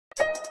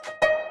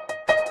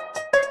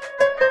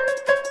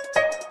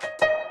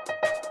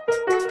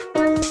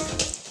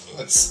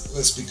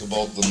let's speak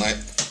about the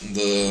night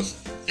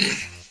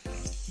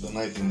the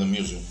night in the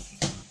museum.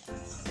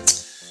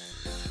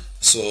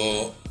 So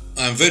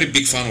I'm very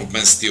big fan of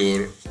Ben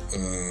Stiller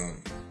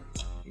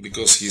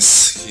because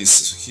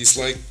he's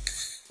like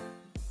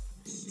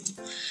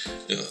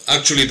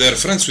actually they're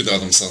friends with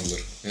Adam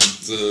Sandler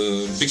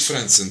and big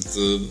friends, and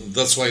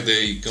that's why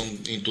they come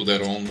into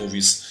their own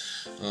movies.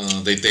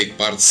 They take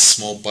parts,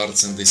 small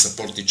parts, and they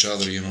support each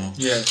other, you know.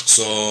 Yeah.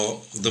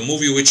 So the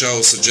movie which I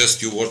will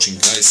suggest you watching,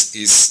 guys,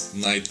 is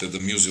Night at the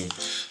Museum.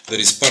 There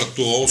is part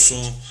 2 also,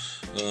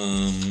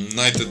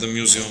 Night at the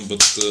Museum,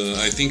 but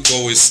I think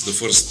always the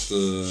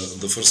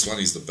first one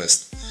is the best.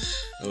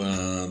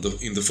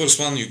 In the first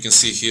one you can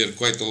see here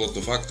quite a lot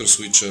of actors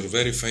which are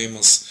very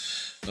famous.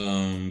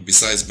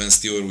 Besides Ben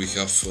Stiller, we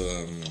have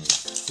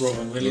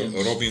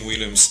Robin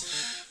Williams.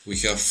 We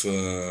have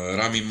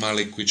Rami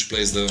Malek, which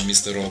plays the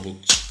Mr.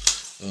 Robot,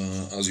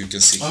 as you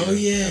can see here. Oh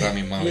yeah,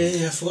 Rami Malek.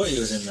 Yeah, I thought he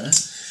was in there.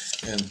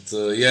 And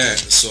yeah,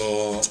 so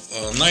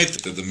Night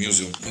at the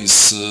Museum is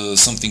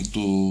something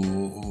to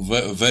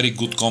very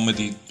good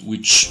comedy,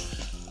 which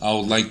I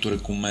would like to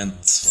recommend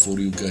for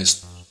you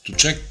guys to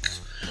check.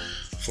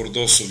 For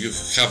those of you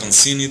who haven't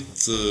seen it,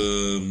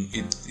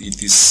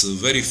 it is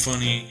very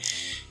funny.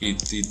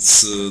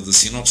 It's the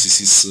synopsis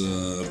is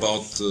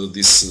about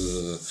this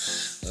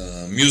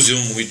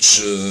museum, which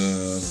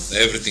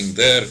everything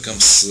there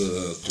comes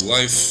to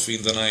life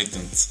in the night,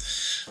 and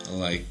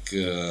like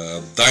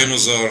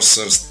dinosaurs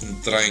are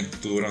trying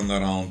to run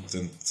around,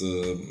 and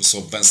so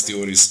Ben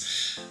Stiller is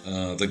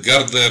the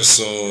guard there.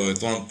 So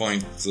at one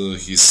point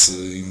he's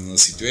in a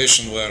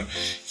situation where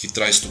he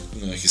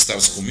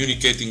starts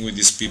communicating with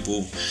these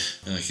people,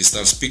 he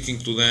starts speaking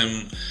to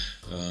them.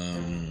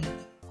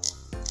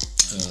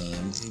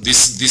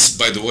 This,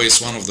 by the way,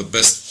 is one of the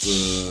best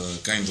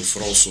kind of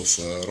roles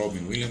of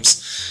Robin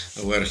Williams,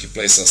 where he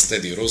plays as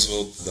Teddy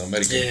Roosevelt, the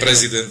American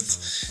president,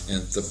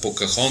 and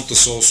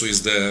Pocahontas also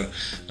is there.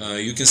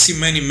 You can see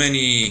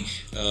many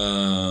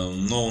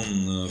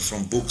known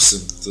from books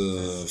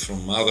and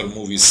from other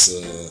movies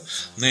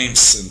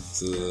names, and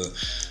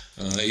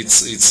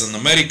it's an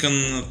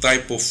American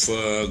type of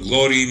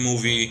glory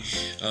movie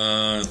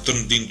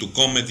turned into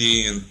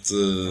comedy, and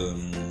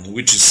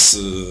which is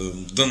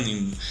done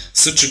in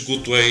such a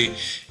good way.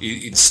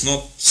 It's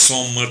not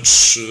so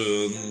much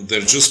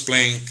they're just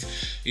playing.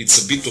 It's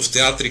a bit of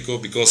theatrical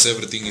because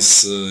everything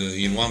is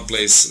in one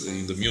place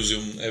in the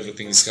museum.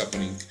 Everything is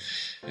happening,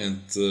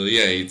 and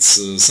yeah, it's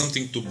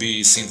something to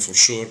be seen for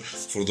sure.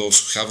 For those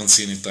who haven't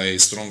seen it, I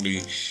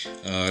strongly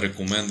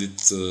recommend it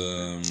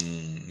to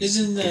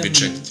be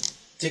checked.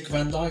 Dick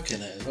Van Dyke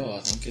in it as well, I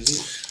think, is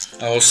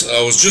it? I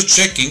was just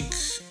checking,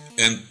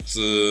 and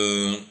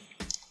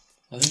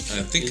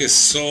I think I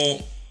saw.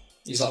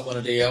 He's like one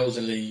of the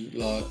elderly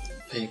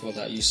people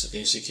that used to be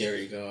a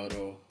security guard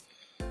or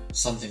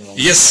something along.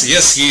 Yes,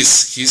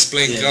 he's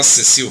playing as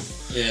Cecil.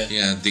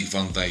 Yeah, Dick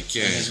Van Dyke.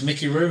 Yeah, and there's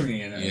Mickey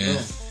Rooney in it as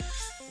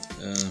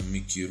well.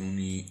 Mickey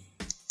Rooney.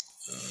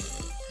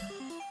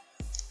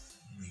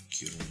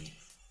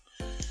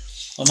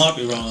 I might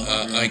be wrong.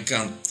 I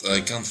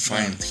can't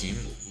find him,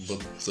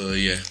 but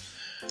yeah.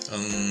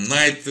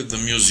 Night at the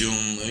Museum,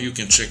 you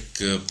can check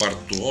part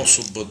 2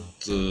 also, but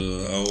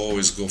I'll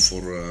always go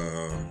for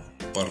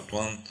part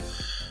 1.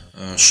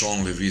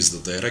 Shawn Levy is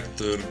the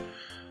director.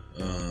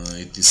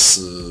 It is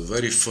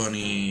very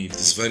funny, it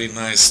is very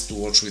nice to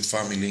watch with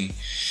family.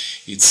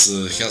 It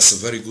has a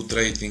very good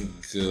rating,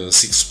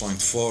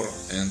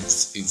 6.4, and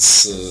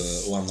it's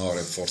 1 hour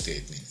and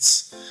 48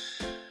 minutes.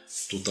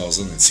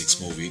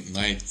 2006 movie,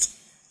 Night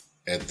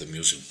at the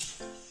Museum.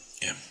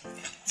 Yeah,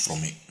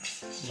 from me.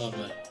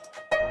 Lovely.